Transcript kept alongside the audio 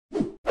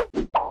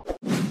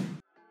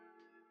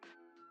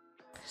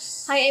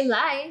Members! Hi, I'm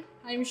Lai.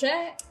 I'm She.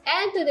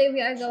 And today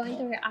we are going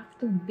to react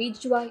to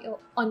BGYO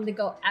On The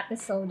Go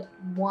Episode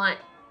 1.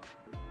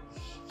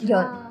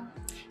 Yun.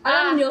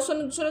 Alam nyo,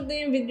 sunod-sunod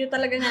na yung video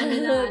talaga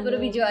namin na Puro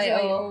BGYO.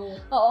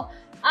 Oo.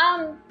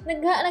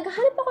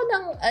 Naghahanap ako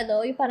ng,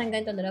 yung parang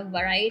ganito na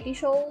variety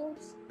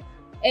shows.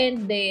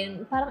 And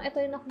then, parang ito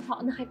yung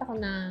nakita ko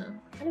na,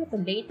 ano ba ito,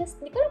 latest?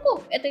 Hindi ko alam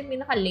kung ito yung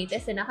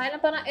pinaka-latest na. Kaya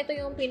lang parang ito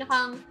yung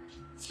pinakang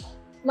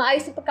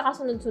maayos yung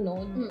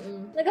pagkakasunod-sunod.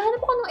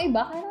 Naghahanap ako ng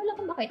iba, kaya wala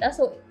akong makita.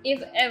 So,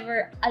 if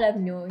ever alam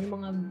nyo, yung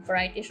mga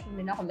variety show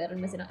nila, kung meron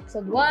ba silang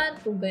episode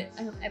 1,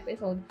 2, anong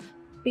episode,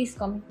 please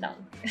comment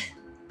down.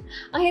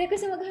 Ang hirap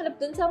kasi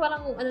maghanap dun sa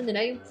parang,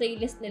 yung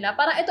playlist nila.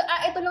 Parang ito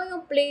lang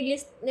yung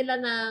playlist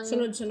nila ng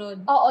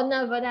sunod-sunod. Oo,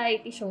 na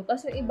variety show.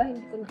 Tapos yung iba,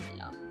 hindi ko na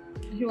alam.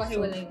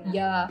 Hiwa-hiwalay na.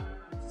 Yeah.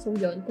 So,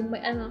 yun. Kung may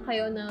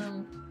kayo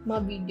ng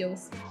mga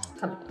videos,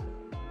 comment down.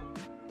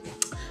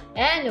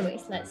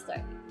 Anyways, let's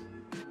start.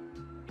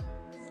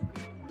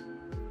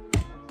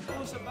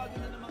 Sa bago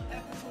na namang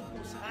episode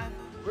kung saan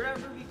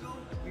wherever we go,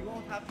 we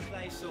won't have to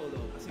fly solo.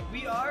 Kasi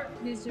we are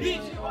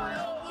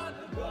BGYO On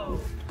The Go!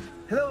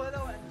 Hello, and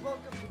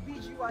welcome to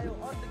BGYO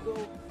On The Go,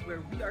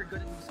 where we are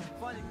gonna do some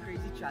fun and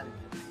crazy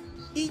challenges.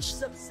 Each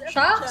successful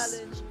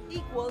challenge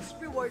equals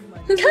reward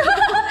money.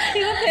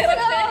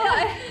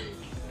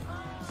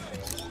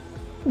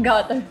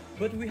 Got it.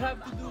 But we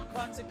have to do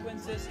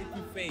consequences if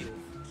you fail.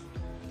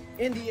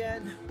 In the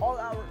end, all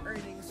our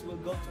earnings will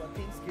go to a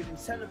Thanksgiving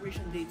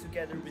celebration day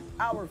together with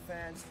our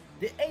fans,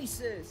 the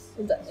Aces.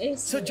 The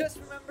Aces. So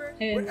just remember,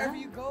 wherever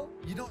you go,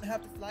 you don't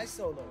have to fly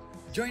solo.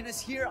 Join us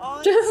here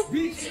on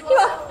BGYO.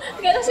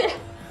 Yes.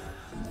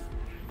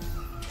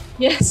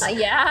 Yes.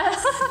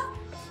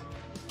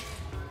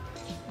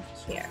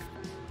 Here.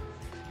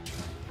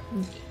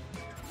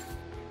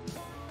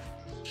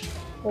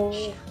 Oh.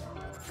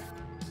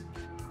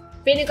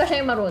 Piling ko siya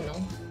yung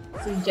marunong.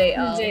 Si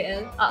JL.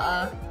 JL?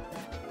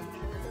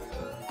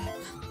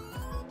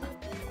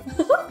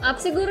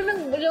 Siguro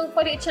yung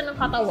paliit siya ng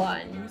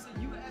katawan. There's a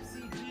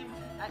UFC Gym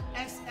at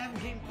SM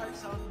Game Park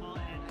South Mall,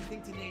 and I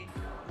think today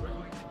we're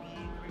going to be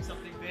doing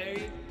something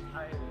very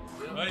high.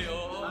 Ay,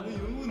 oo. Ano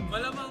yun?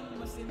 Malamang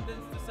mas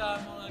intense to sa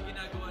mga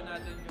ginagawa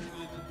natin yung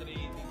tulad ng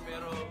training.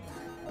 Pero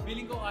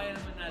feeling ko kaya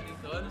naman natin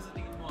to. Ano sa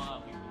tingin mo,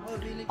 Aki?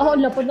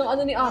 Lapad ng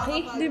ni Aki.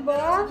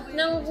 Diba?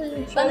 Ng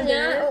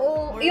niya.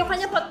 Oo. Yung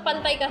kanya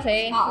pantay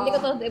kasi. Hindi ko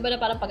to iba na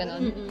parang pag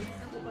ganon.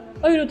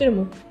 Ay,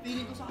 tinan mo.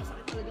 Feeling ko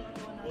sakasakit talaga ang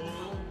katawan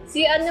natin.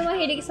 Si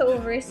mahilig sa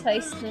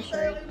oversized na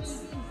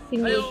shirts. Si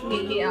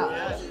Miki.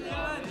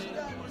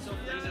 So,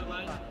 free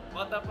naman.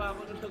 Bata pa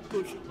ako nung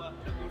nag-pusho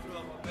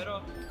ako.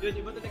 Pero yun,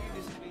 iba talaga yung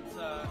discipline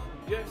sa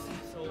UFC.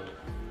 So,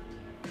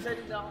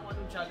 excited na akong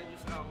anong challenges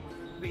ang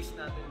base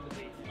natin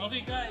today.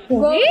 Okay guys,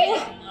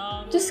 Okay?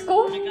 Just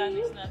go.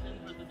 mechanics natin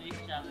for today's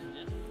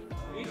challenges.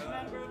 Each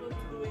member will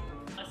be doing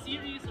A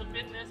series of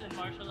fitness and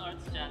martial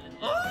arts challenges.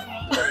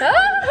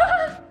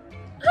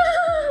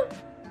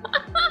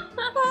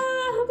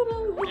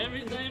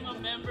 Every time a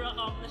member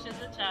accomplishes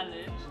a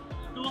challenge,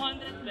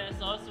 200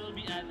 pesos will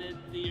be added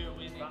to your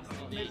winnings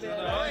today.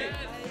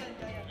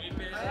 May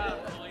pera.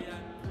 Okay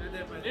yan.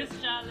 This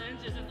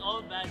challenge isn't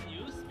all bad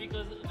news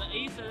because the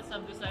Aces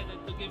have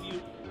decided to give you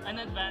an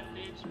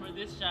advantage for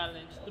this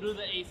challenge through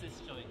the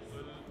Aces Choice.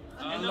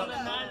 And ang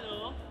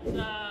nanalo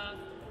sa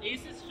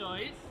Aces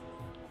Choice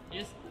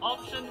is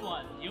option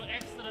 1, yung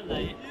extra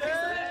life.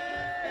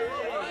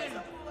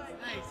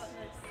 nice.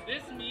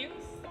 This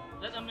means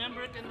that a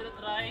member can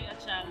retry a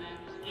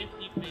challenge if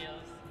he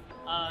fails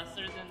a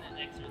certain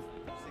exercise.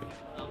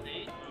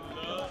 Okay?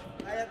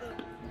 Kaya to,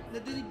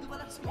 nadinig ko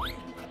lang sa mga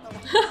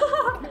katawan.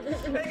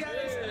 Hey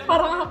guys,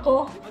 Parang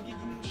ako.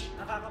 magiging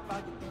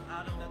nakakapagod tong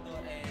araw na to,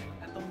 and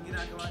itong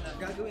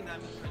gagawin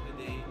namin for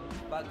today,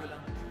 bago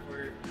lang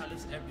for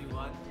halos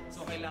everyone.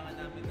 So kailangan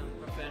namin ng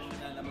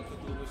professional na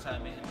magtuturo sa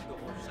amin at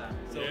mag-coach sa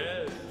amin. So,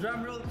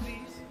 drum roll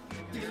please.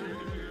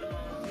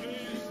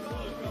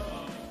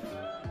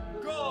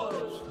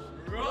 Coach!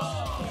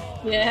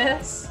 Roll!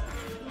 Yes.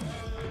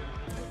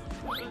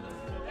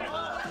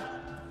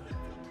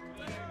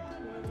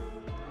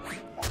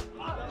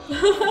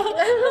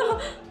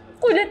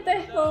 Kulit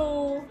eh.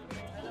 Oh.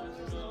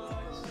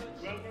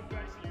 Welcome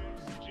guys to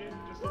UFC Gym.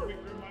 Just a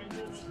quick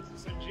reminder, this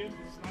is a gym,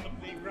 this is not a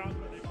playground,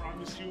 but I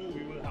promise you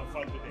we will have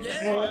fun today.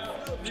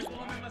 Hindi po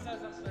kami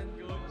masasaktan,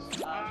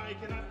 Coach. I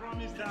cannot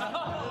promise that,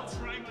 I'll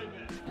try my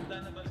best. Handa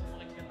na ba sa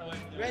mga katawan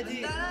niyo? Ready?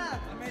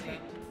 I'm ready.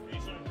 Okay,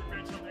 so I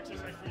prepared some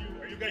exercise for you.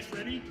 Are you guys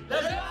ready?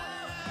 Let's go!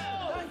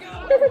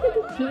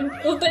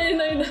 Utayin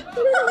na yun.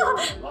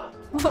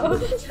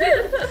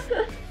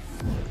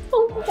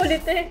 Ang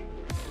kulit eh.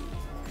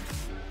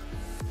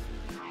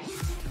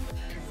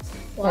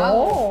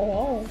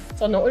 Wow.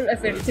 Sana all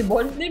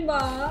flexible, di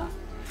ba?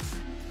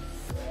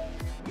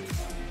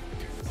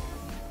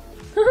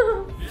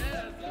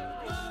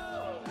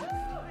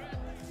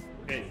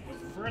 Okay,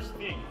 the first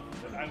thing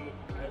that I will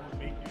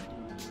make you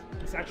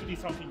do is actually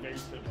something very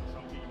simple,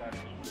 something that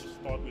you just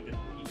start with it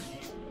easy.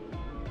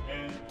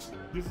 And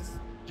this is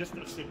just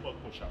a simple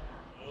push-up.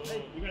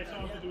 You guys know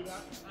how to do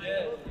that?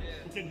 Yes.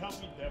 Who can help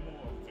me demo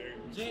a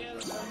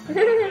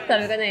very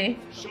Sabi ko na eh.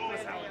 show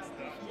us how it's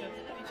done.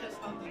 Just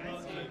on the go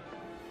game.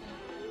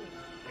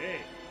 Okay,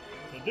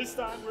 so this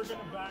time we're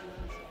gonna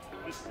balance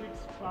the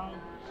 6-pound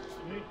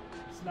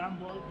slam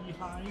ball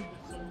behind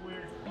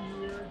somewhere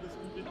here. Just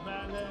keep it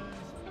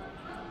balanced.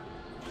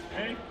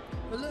 Okay?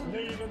 And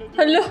then you're gonna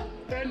do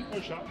 10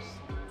 push-ups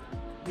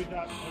with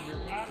that on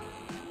your back,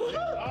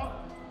 lift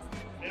up,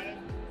 and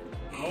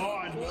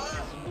on.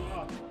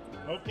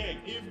 Okay,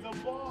 if the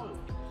ball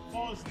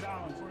falls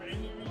down for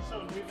any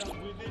reason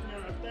within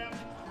your attempt,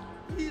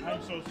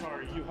 I'm so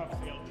sorry, you have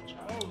failed the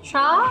challenge.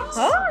 Shots?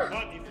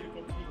 But if you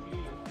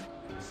completely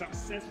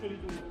successfully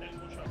do 10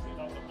 push-ups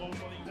without the ball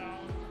falling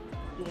down,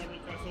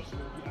 200 pesos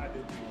will be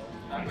added to your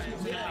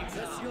prize.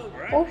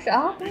 Alright? Push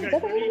up?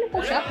 Dapat yun yung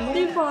push up mo.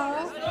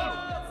 Diba?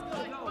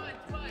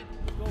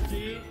 Go,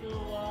 3, 2,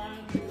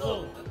 1,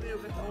 go!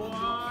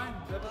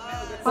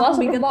 Wow,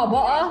 sobrang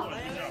baba ah.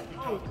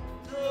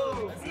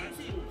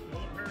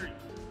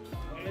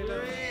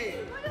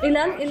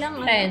 Ilang?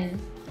 10.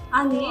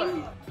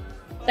 Anim?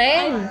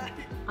 10.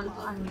 Ano?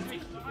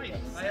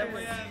 Kaya mo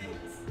yan.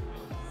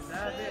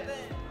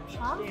 7.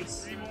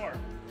 Shots? 3 more.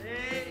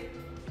 8.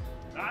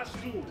 Last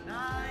 2.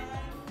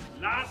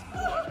 9. Last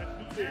 1. Let's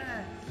do this.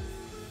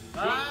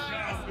 Good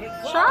job. Good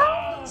job.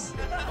 Shots?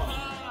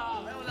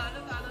 Wala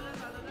na, talo na.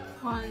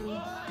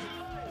 1.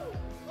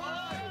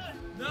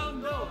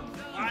 No.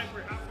 5.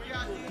 We're halfway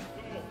through.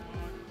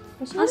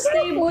 Go. Ang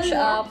stable. Push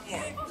up.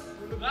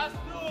 Last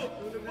 2.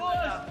 Push.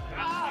 That's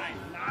fine.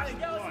 Last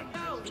 1.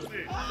 Let's do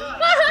this.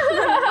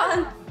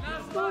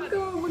 Huwag ka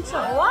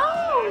magbagsak.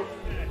 Wow!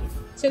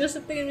 Sino sa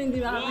tingin mo hindi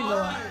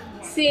makakagawa?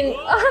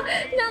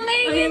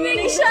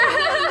 Nanginginig siya!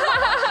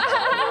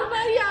 Ano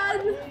ba yan?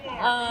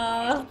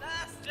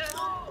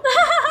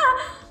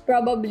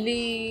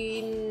 Probably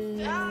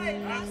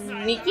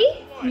Mickey?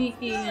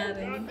 Mickey nga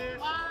rin.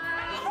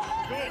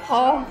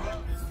 Oh.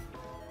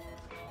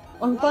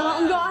 Ang parang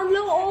ang gaan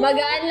lang, oh.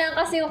 Magaan lang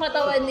kasi yung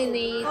katawan ni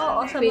Nate.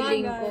 Oo, sa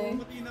feeling ko. bagay.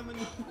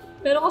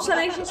 Pero kung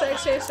sanay siya sa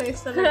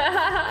exercise talaga.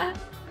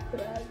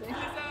 Grabe.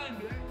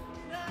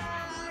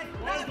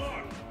 One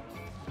more.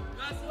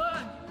 Last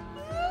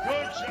 1.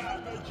 Good job.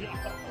 Good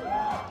job.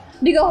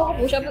 Di ka ako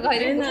push up kahit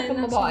yung push up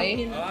ng babae.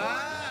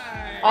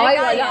 Ay,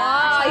 wala.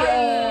 Ay,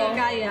 oh.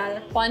 Kaya.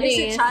 Funny.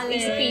 Easy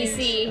challenge. Easy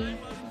peasy.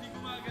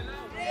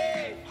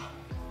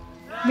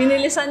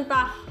 Binilisan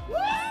pa.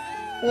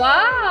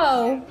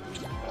 Wow!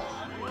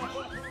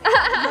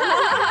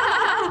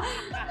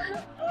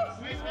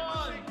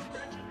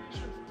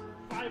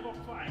 5 of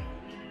 5.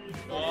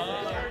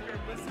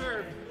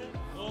 Reserve.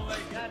 Oh my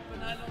God,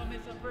 panalo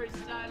kami sa first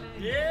challenge.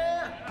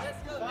 Yeah!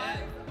 Let's go,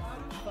 man.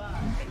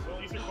 So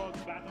these are called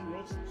battle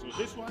ropes. So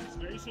this one is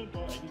very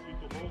simple. I need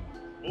you to hold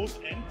both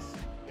ends,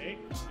 okay?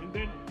 And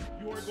then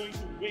you are going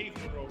to wave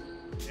the rope,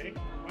 okay?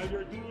 While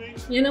you're doing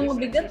Yan ang this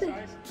mabigat eh.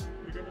 exercise,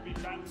 you're gonna be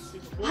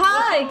balancing both.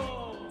 Hi!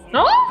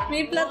 Oh?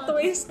 May plot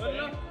twist.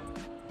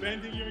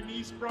 Bending your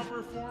knees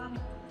proper form,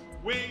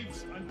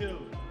 waves until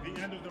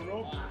the end of the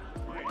rope.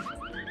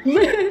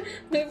 Okay?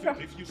 May So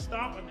if you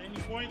stop at any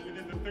point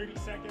within the 30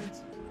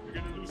 seconds, you're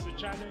gonna lose the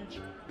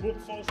challenge. Book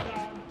falls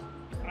down.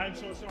 I'm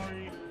so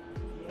sorry.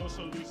 You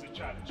also lose the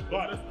challenge.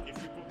 But if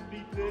you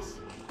complete this,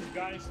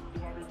 guys,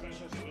 200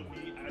 pesos will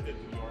be added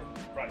to your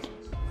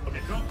prizes.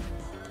 Okay, go.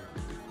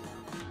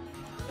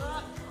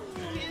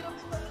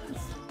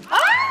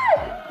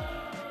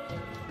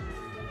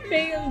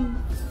 failed.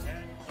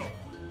 And go.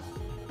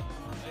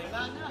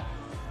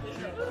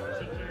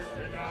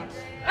 Relax.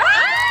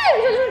 Ay!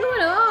 Susunod mo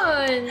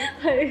nun!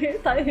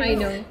 Tayo. I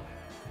know.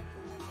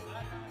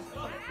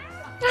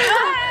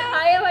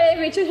 Ayaw wala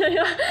yung picture na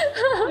yun.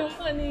 Yung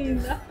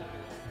kanina.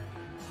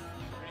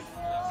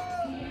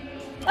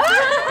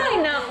 Ay,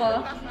 nako.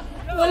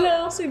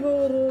 Wala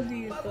siguro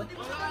dito.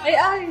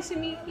 Ay, si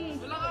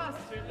Mickey.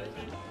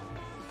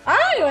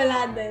 Ay,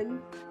 wala din.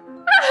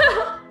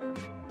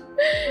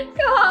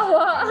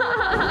 Kawawa.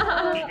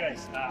 Okay,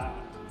 guys.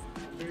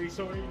 Very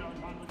sorry not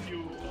none of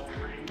you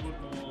were able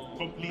to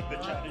complete the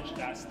challenge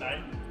last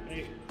time.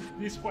 Hey,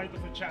 this is quite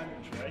of a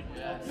challenge, right?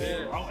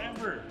 Yes.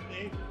 However,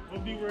 hey,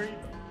 don't be worried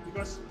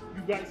because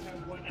you guys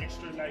have one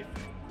extra life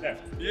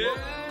left. Yeah!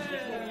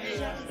 You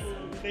have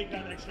to take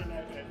that extra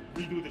life and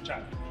redo the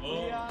challenge.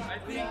 Oh, I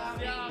think,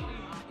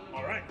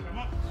 All right, come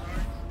on.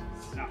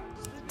 Now,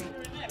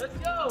 let's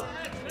go!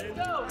 Let's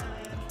go!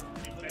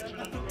 intention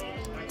on the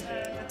ropes, like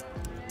that.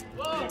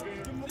 Whoa!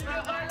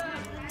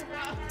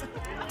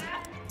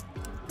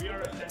 We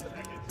are at 10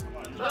 seconds. Come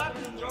on.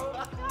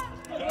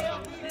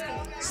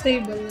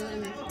 Stable naman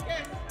eh.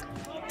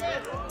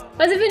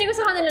 Kasi feeling ko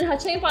sa kanila lahat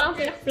siya yung parang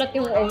pinaka-flat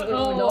yung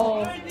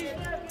ulo. 7,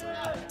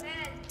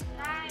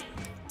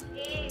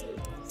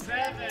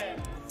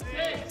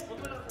 6,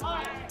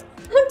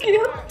 Ang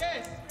cute.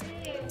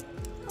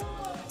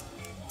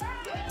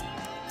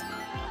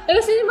 Eh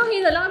kasi yung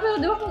mahina lang, pero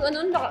di ba kung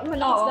ano,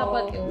 malakas Oo.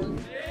 dapat yun.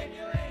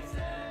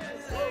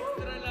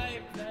 extra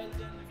life dahil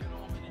dyan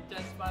nagkaroon kami ng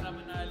chance para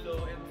manalo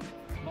and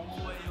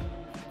makuha yung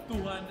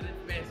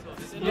 200 pesos.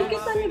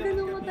 Bakit talaga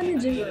naman talaga na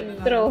gym.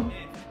 True.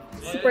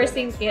 Super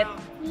singkit.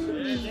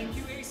 Thank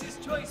you, Ace's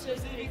Choice, for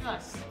saving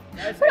us.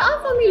 Pero ang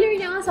familiar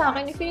niya nga sa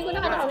akin. Feeling ko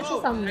nakita ko na siya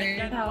somewhere.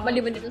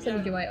 Maliban dito sa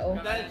BGYO.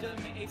 Dahil dyan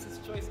may Ace's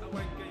Choice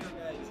Award kayo,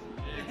 guys.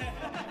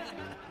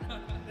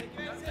 Thank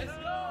you, Aces.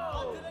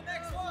 On to the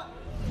next one.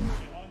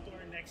 On to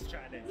our next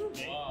challenge.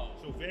 Okay?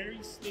 So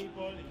very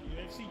stable in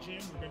UFC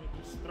Gym, we're gonna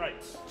do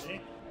strikes. Okay?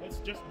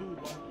 Let's just do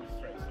 1-2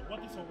 strikes. So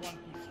what is a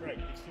 1-2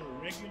 strike? It's your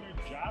regular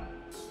jab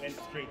and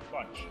straight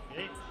punch.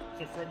 Okay?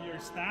 So from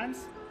your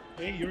stance,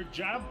 okay, your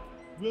jab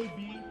will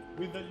be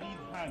with the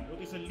lead hand.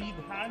 What is a lead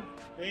hand?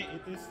 Okay,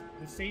 it is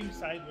the same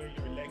side where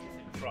your leg is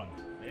in front.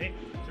 Okay?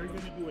 So you're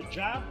gonna do a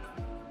jab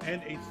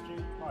and a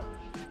straight punch.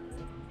 Okay?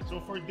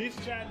 So for this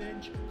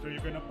challenge, so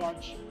you're gonna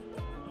punch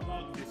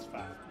about this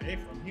fast.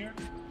 Okay, from here.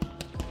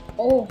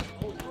 Oh.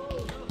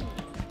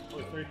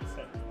 For 30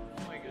 seconds.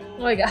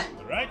 Oh my God.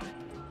 Alright?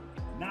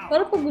 Now,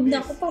 Parang pagod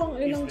na ako, parang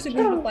ilang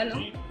segundo pa lang.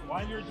 okay,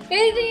 while you're doing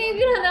Kaya hindi yung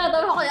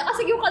ginagawa ko kanya.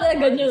 Kasi yung kanila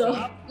ganyan, no?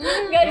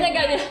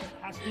 Ganyan.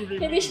 has to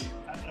remain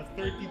at a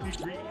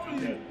 30-degree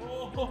angle.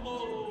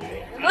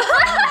 Okay?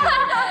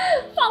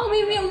 Pang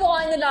meme yung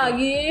mukha niya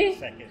lagi.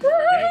 Second.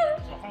 Okay?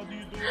 So how do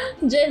you do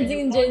it? Gen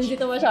Z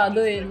to masyado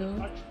eh, no?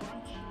 Punch.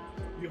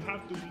 You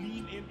have to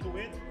lean into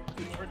it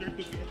in order to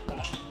get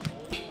that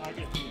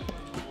target.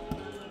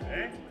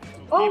 Okay?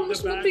 So Oh, keep mas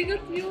the back mabigat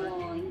at a yun.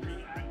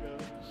 30-degree angle.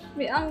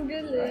 May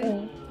angle eh.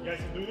 You guys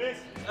can do this?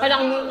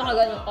 Kailangan mo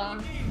nakagano ka.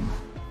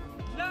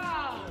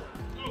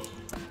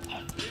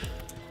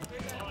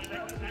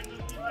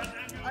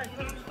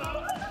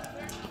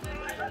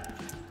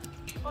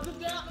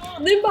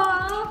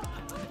 Diba?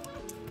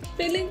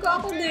 Feeling ko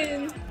ako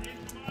din.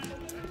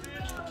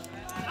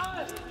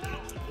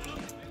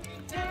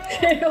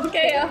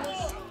 Okay, ah.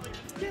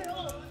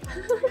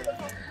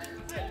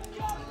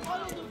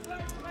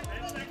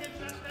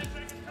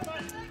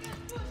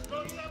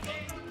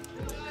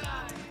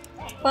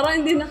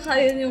 Parang hindi na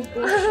kaya yung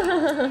push.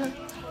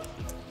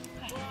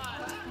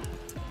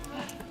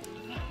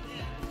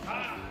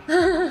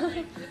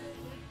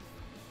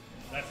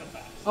 That's a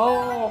pass.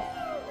 Oh.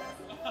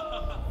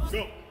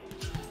 Go!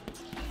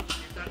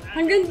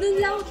 Hanggang dun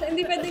lang siya.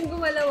 Hindi pwedeng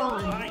gumalaw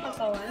ang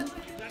katawan.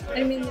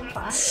 I mean, yung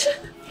pass.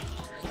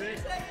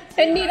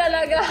 Hindi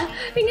talaga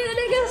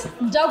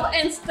jab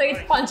and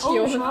straight punch Oh,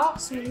 yun.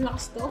 shocks. May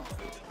lakas to.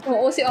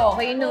 Oo, si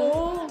okay, no?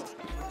 Oh.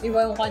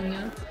 Iba yung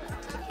kanya.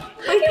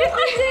 Ay, yung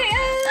kay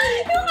JL!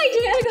 Yung kay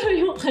JL ko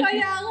yung kanya.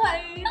 Kaya nga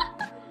eh.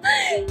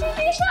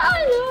 Hindi siya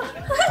ano.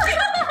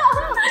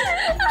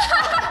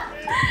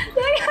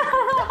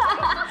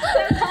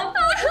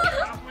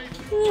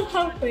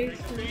 Halfway.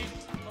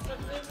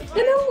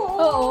 Ganun mo.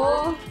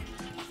 Oo.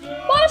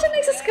 Parang siya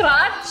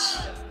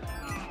nagsascratch.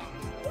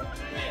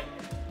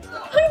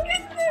 Ang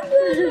ganda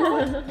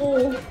na.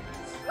 Oh.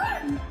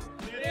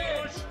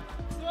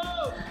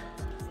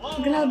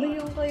 Grabe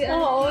yung kay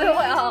Oo, yung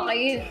kay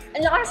okay.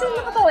 Ang lakas yung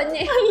katawan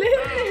niya.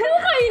 Yung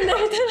kay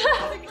Nate.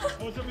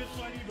 Was a bit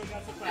funny, but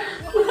that's a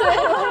pass.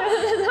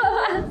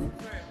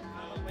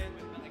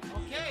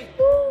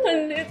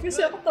 Ang liit kasi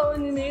ang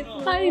katawan ni Nate.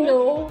 I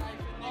know.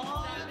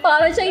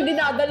 Parang siya yung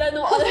dinadala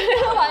nung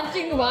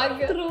punching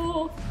bag.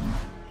 True.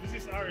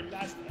 This is our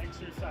last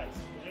exercise.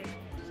 Okay?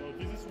 So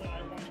this is what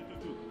I want you to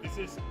do. This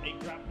is a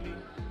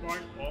grappling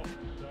part of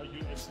the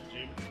UFC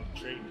Gym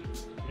training.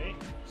 Okay?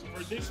 So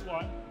for this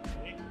one,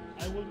 okay,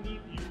 I will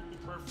need you to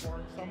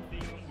perform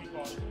something that we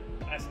call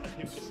as a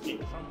hip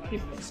escape.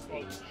 Sometimes this is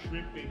called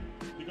shrimping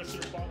because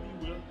your body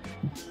will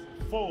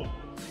fold,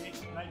 okay,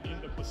 like in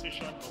the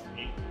position of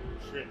a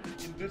shrimp.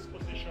 In this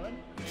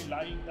position, okay,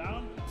 lying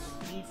down,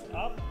 knees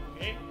up,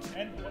 okay,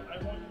 and what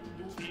I want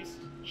you to do is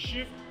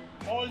shift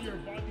all your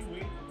body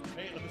weight,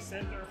 okay, on the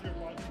center of your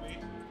body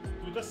weight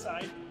to the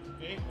side,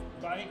 okay,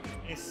 by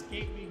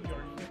escaping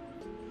your hip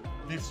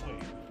this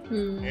way.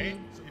 Okay,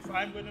 so if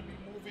I'm going to be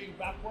moving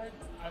backward,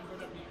 I'm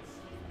going to be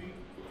escaping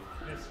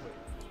this way.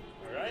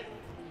 All right,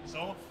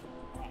 so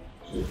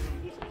in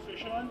this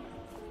position,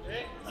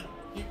 okay,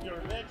 keep your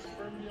legs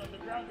firmly on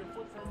the ground, your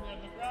foot firmly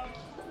on the ground,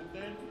 and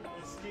then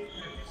escape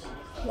your hips.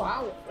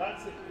 Wow.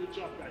 That's it. Good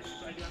job, guys.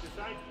 Try the other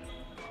side.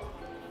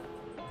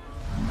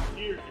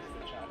 Here is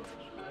the challenge.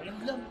 Right?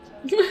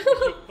 You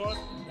thought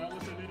that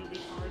was a little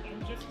bit hard.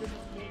 I'm just going to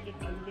make it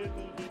a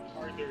little bit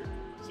harder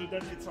so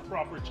that it's a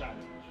proper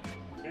challenge.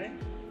 Okay?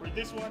 For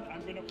this one,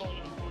 I'm going to call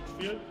on Coach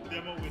Phil,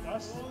 demo with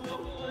us.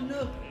 Oh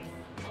no!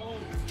 Oh.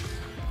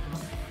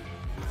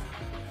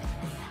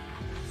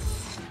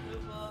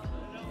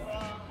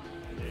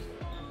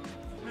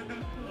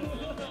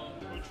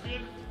 Coach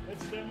Phil,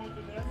 let's demo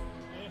to them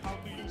how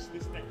to use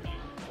this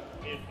technique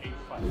in a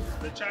fight.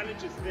 The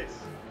challenge is this.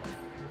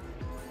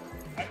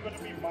 I'm going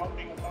to be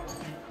mounting above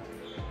you,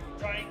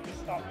 trying to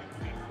stop you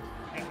to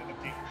get to the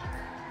cage.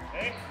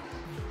 Okay?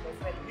 So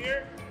from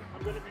here,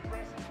 I'm going to be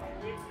pressing my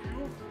way to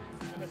you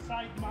in a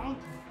side mount.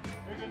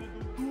 We're going to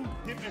do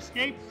 2 hip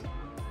escapes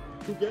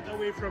to get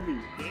away from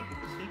me. Okay?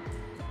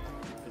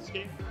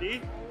 Escape.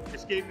 See?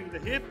 Escaping the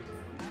hip.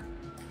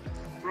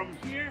 From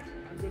here,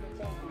 I'm going to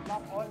try to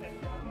lock on and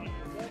grab my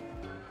head.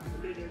 And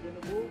then you're going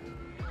to move.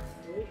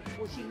 Okay?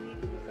 pushing me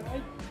to the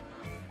side.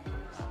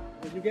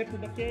 When you get to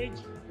the cage,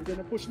 you're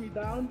gonna push me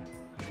down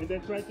and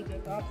then try to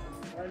get up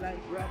while I'm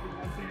grabbing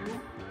onto you.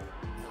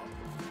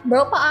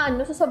 Bro,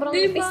 paano? Sa sobrang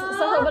Diba?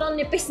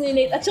 nipis ni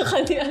Nate at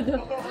saka ni,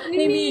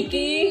 ni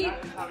Mickey. That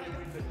is how you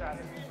win the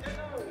challenge.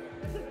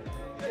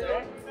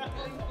 Okay?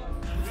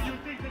 Do you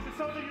think this is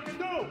something you can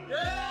do?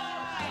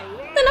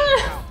 Talaga!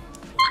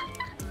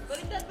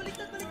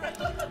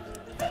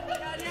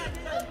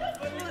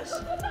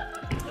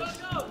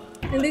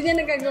 Hindi niya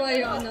nagagawa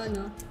yung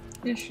ano,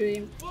 yung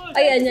shrimp.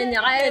 Ayan, yan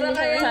niya. Kaya niya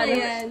siya Kaya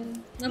yan.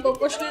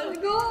 Napupush na.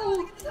 Go!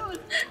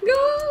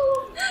 Go!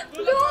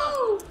 Go!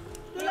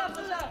 Wala pa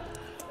siya!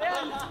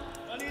 Ayan!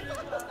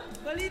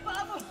 Mali pa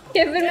ako!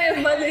 Kevin may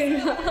Mali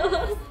nga.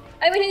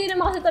 I mean, hindi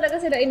naman kasi talaga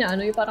sila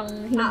inaano, yung parang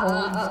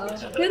hinahon.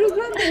 Pero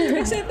grabe,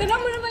 kasi tira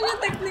mo naman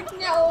yung technique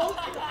niya, oh.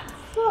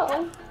 Oo.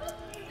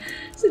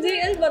 Si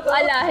JL ba to?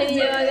 Ala, hindi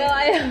niya magawa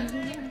yun.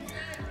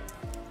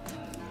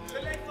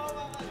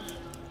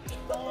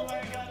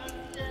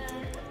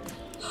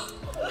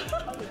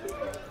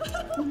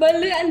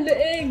 Bali, ang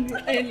leeg.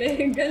 Ay,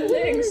 leeg. Ang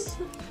legs.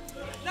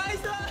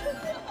 Nice one!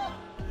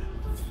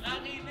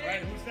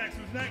 Alright, who's next?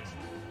 Who's next?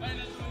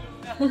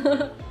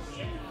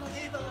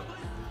 Nakita ko.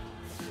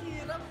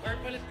 Hirap. Or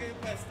palit kayo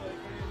pwesto.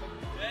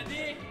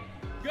 Ready?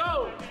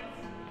 Go!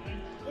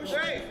 Push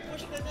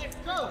the next.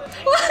 Go!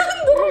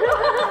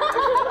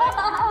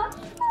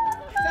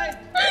 Side!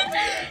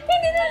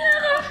 Hindi na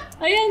naka.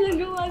 Ayan,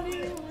 nagawa din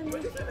yung ano.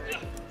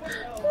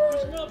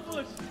 Push mo,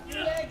 push!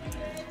 Yung leg!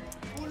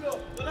 Ulo!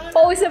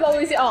 Pawis na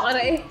pawis si Okra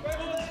eh.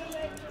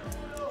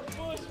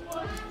 Push,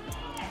 push!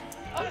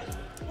 Push!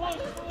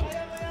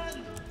 Kaya mo yan!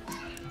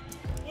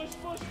 Push,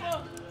 push mo!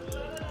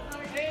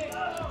 8,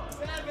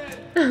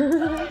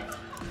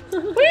 7,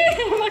 Uy!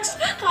 Max,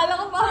 kala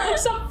ko ba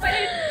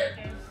magsakpit?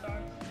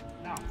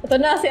 Now. Ito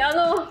na si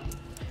ano.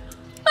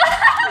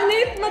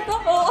 Nate na to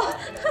ko.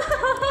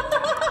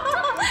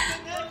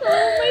 Oh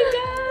my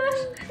gosh!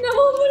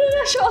 Namumulo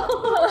na siya.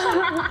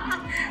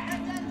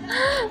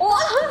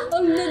 Oh!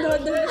 Ang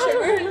nanodo na siya,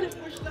 girl.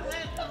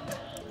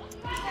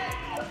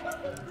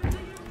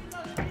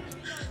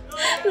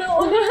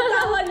 Nauna yung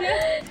tawa niya.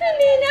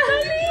 Hindi na,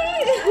 hali!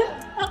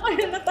 Ako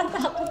yung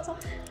natatakot sa...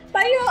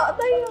 Tayo!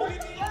 Tayo!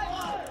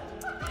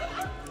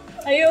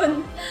 Ayun.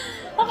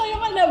 Ako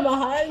yung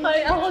kanabahan. Ay,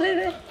 ako din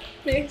eh.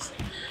 Next.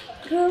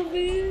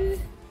 Grabe.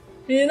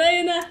 Yun na,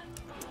 yun na.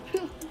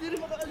 Hindi rin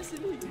makakalis si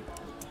Mig.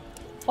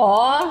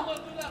 Oh.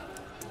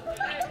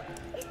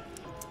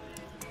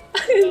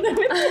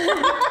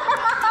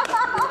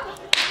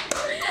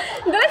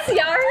 That's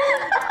yarn.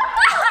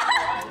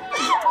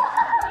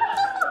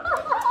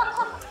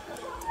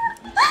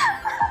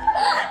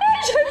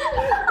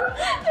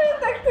 Yung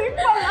technique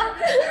pala.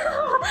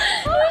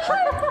 Oh my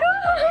God!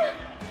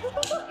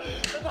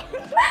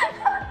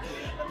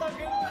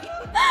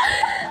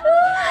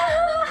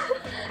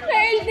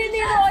 Kaya din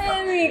ko kaya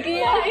Mickey.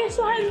 Ay,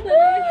 saan na?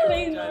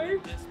 Trainer.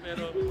 Challenges,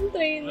 pero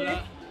Trainer.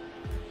 wala.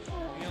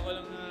 Ngayon ko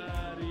lang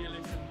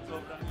na-realize na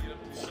sobrang hirap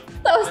dito.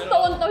 Tapos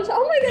taon-taon siya.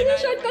 Oh my God, yung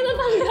short ko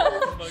natanggal.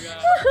 Kumbaga,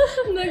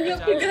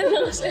 Naglapiga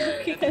lang kasi.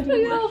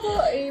 Kaya ako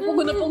eh.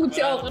 Pugod na pugod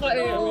si Okra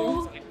eh.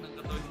 Oh. sakit ng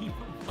katawan yung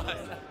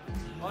pala.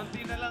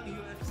 Konti na lang,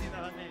 UFC na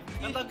kami.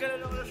 Natanggalan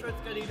ako ng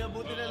shorts kanina,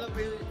 buti na lang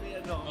may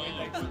ano.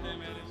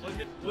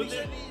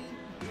 Usually,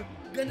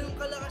 ganun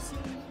kalakas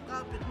yung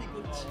kapit ni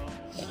Coach.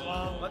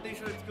 Pati yung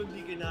shorts ko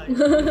hindi kinain.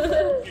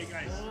 Okay,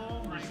 guys.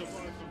 First of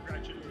all,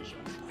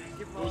 congratulations.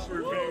 Those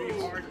were very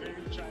hard,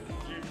 very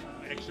challenging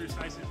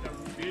exercises that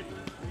we did.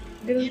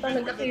 Ganun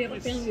talaga kahirap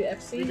yung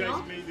UFC, You guys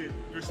no? made it.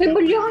 You're Kay still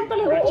Bulyahan doing it.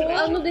 talaga. Oo,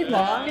 Congratulations. ano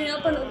diba?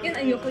 Pinapanood yan,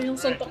 ayoko yung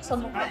suntok sa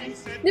mukha. Having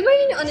said Di ba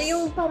yun yung ano,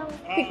 yung parang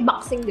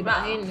kickboxing, di ba?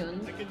 Yun yun.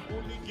 I can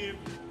only give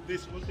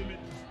this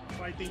ultimate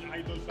fighting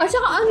idol. At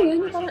saka ano yun,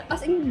 yung parang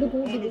as in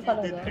dugo-dugo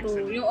talaga.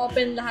 True, yung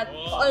open lahat,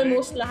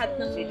 almost lahat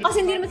ng... Kasi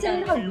hindi naman sila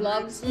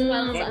naka-gloves. Parang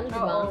sa ano, di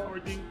ba?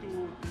 According to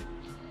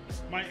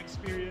my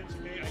experience,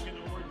 okay, I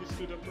can award this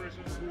to the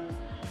person who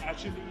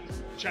actually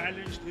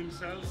challenged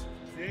himself,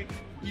 okay,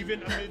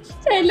 even amidst.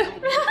 Hello.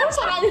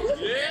 Sa kanya.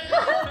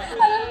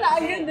 Alam na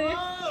agad eh. I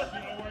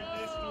award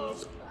this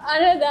to.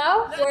 Ano daw?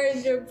 Word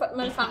your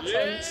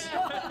malfunctions.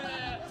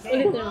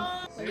 Ulit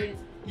na. Ulit.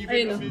 Even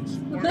Ayun, no? amidst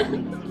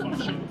organ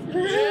malfunction.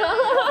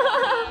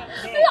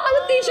 Wala ka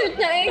ng t-shirt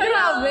niya eh.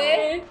 Grabe.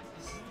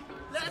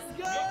 Let's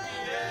go!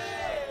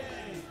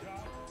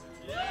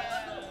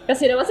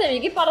 Kasi naman si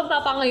Mickey parang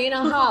tatangayin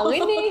ang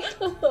hangin eh.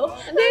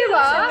 Di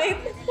ba?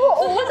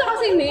 Oo, saka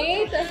si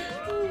Nate.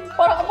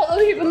 Parang kapag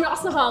ulihip ang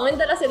lakas ng hangin,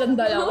 dala silang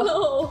dalawa.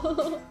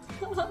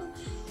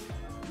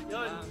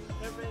 Yun,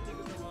 syempre hindi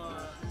ko ito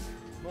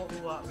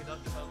makukuha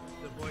without the help of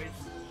the boys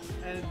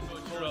and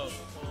Coach Rob.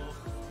 So,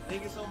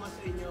 thank you so much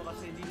sa inyo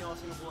kasi hindi niyo ako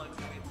sinukuha ng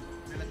sakit.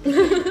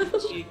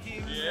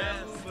 Shaking.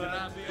 Yes,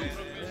 grabe yung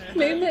professional.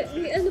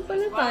 May ano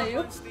pala tayo?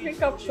 May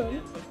caption?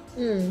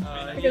 Mm. Hindi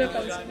ko Hindi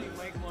napansin. na magaling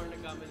Mike Moore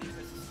nagkamali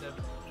sa system.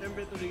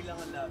 Syempre tuloy lang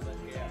ang laban.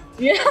 Kaya,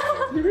 Yeah!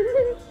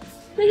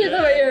 Nandiyan na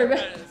ba your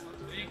best?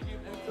 thank you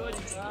po. Coach,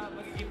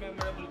 magiging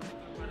memorable po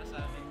ito para sa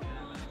amin.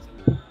 Kaya lang sa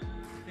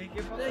Thank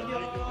you po. Thank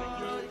you.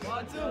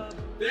 1,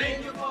 2.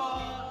 Thank you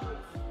po!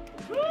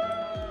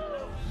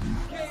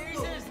 Okay,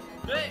 Acers,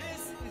 this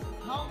is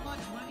how much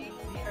money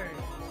we earned.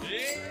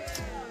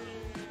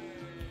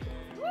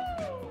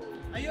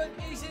 Ayun,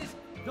 Acers,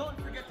 don't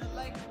forget to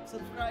like,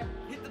 subscribe,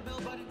 hit the bell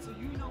button so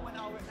you know when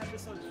our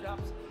episode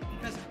drops.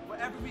 Because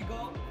wherever we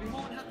go, we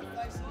won't have to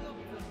fly solo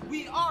because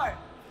we are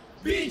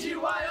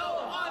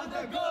BGYO On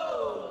The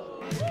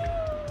Go!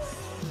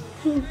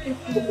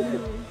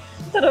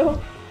 True.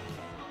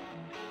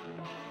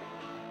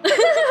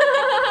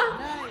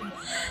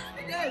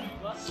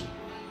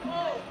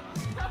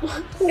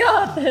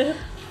 Got it.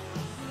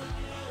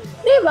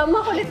 Diba,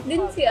 makulit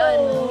din si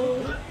ano.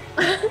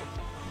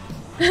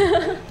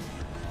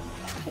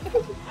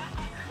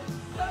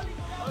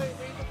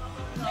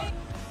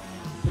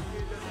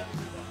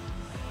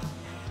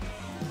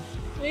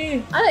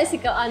 Ano,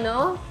 ikaw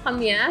ano?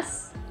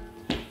 Kamyas?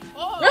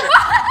 Oh!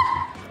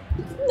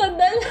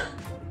 Nadal.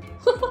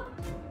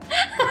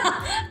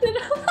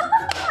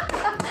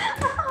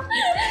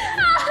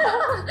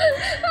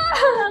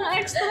 Ang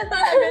extra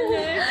talaga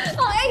niya.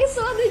 Ang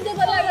extra din niya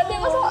talaga.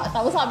 Diba,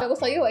 tapos sabi ko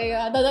sa'yo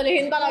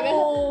dadalihin talaga.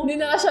 Hindi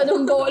na siya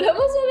ng bola.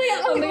 Mas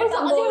sabi ko sa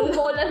kanya yung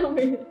bola nung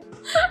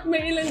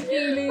May ilang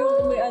kilo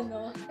yung may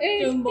ano.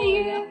 Yung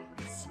bola.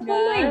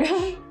 Oh my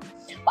God.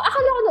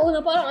 Akala ko na una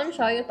parang ano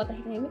siya, yung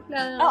patahimik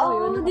lang.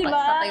 Oo, di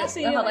ba?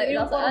 Kasi yung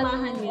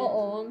formahan niya.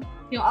 Oo.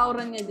 Yung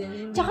aura niya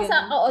din. Tsaka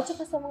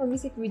sa mga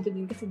music video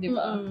din kasi, di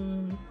ba?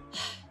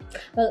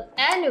 Well,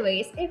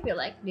 anyways, if you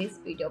like this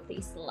video,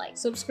 please like,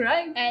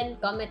 subscribe, and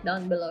comment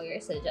down below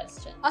your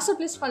suggestion. Also,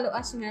 please follow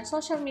us on our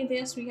social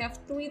medias. We have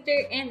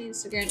Twitter and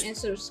Instagram, and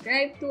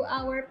subscribe to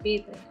our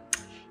Patreon.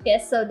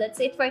 Yes, so that's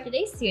it for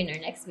today. See you in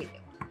our next video.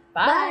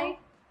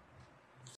 Bye!